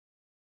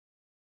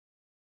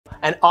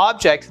An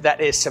object that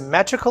is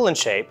symmetrical in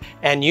shape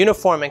and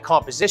uniform in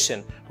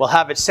composition will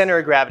have its center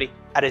of gravity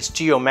at its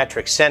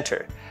geometric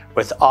center.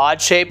 With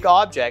odd-shaped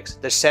objects,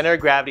 the center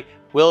of gravity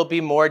will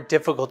be more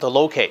difficult to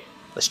locate.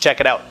 Let's check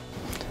it out.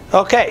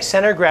 Okay,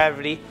 center of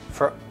gravity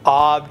for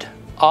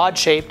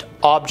odd-shaped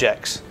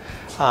objects.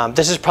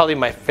 This is probably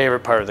my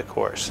favorite part of the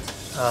course.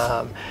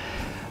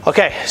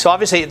 Okay, so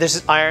obviously this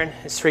is iron.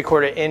 It's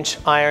 3/4 inch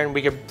iron.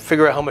 We can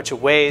figure out how much it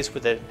weighs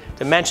with the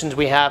dimensions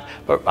we have,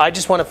 but I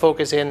just want to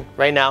focus in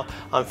right now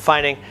on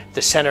finding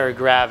the center of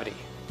gravity.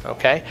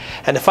 Okay,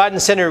 and to find the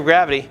center of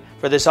gravity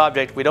for this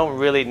object, we don't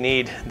really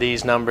need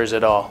these numbers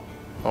at all.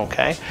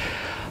 Okay,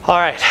 all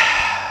right.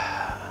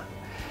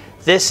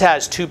 This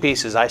has two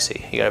pieces, I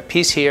see. You got a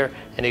piece here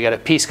and you got a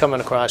piece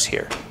coming across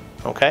here.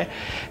 Okay,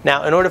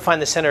 now in order to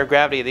find the center of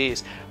gravity of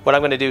these, what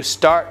I'm going to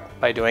start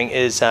by doing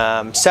is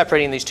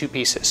separating these two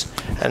pieces.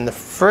 And the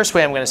first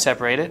way I'm going to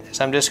separate it is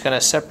I'm just going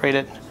to separate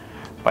it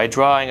by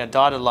drawing a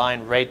dotted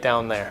line right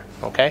down there.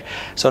 Okay,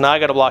 so now I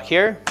got a block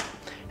here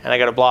and I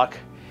got a block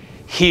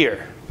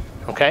here.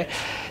 Okay,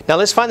 now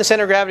let's find the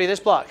center of gravity of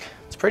this block.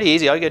 It's pretty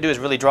easy. All you got to do is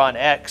really draw an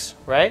X,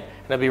 right?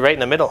 And it'll be right in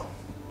the middle.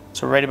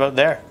 So right about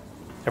there,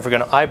 if we're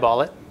going to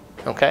eyeball it.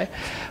 Okay,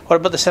 what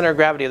about the center of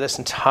gravity of this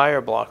entire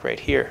block right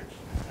here?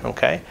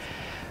 Okay,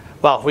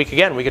 well, we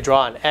could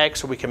draw an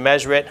X or we can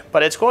measure it,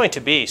 but it's going to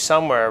be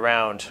somewhere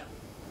around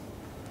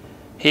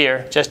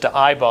here just to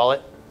eyeball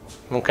it.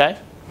 Okay,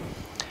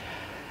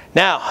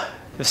 now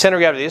the center of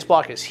gravity of this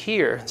block is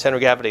here, the center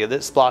of gravity of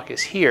this block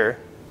is here.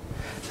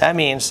 That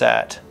means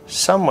that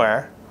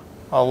somewhere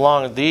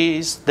along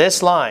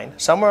this line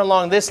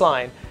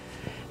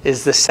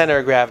is the center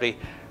of gravity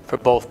for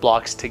both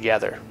blocks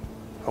together.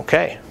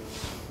 Okay,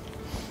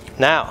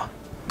 now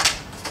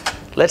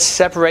let's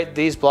separate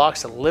these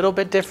blocks a little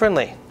bit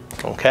differently.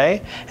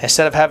 Okay,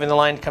 instead of having the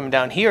line come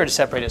down here to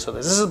separate it, so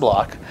this is a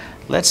block,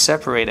 let's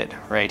separate it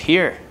right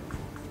here.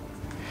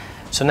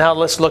 So now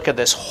let's look at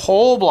this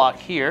whole block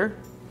here,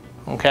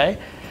 okay,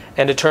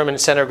 and determine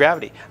its center of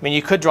gravity. I mean,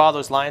 you could draw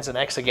those lines in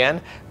X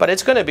again, but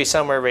it's going to be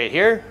somewhere right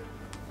here,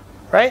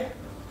 right?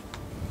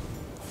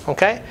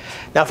 Okay,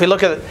 now if we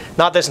look at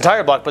not this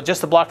entire block, but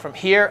just the block from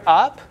here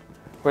up,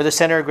 where the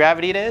center of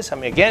gravity it is, I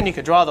mean, again, you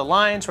could draw the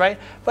lines, right?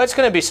 But it's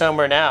going to be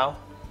somewhere now,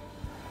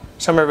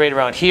 somewhere right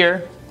around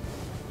here.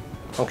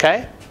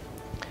 Okay?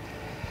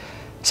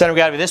 Center of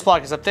gravity of this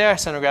block is up there.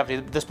 Center of gravity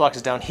of this block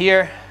is down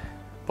here.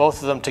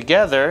 Both of them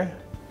together.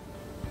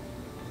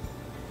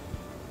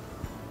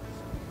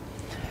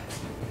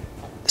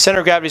 The center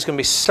of gravity is going to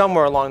be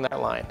somewhere along that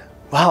line.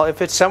 Well, if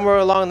it's somewhere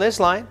along this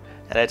line,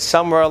 and it's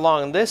somewhere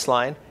along this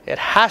line, it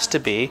has to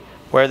be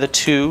where the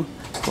two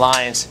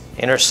lines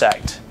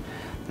intersect.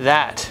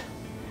 That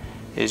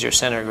is your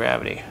center of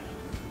gravity.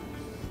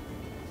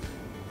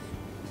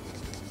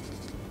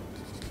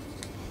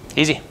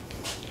 Easy.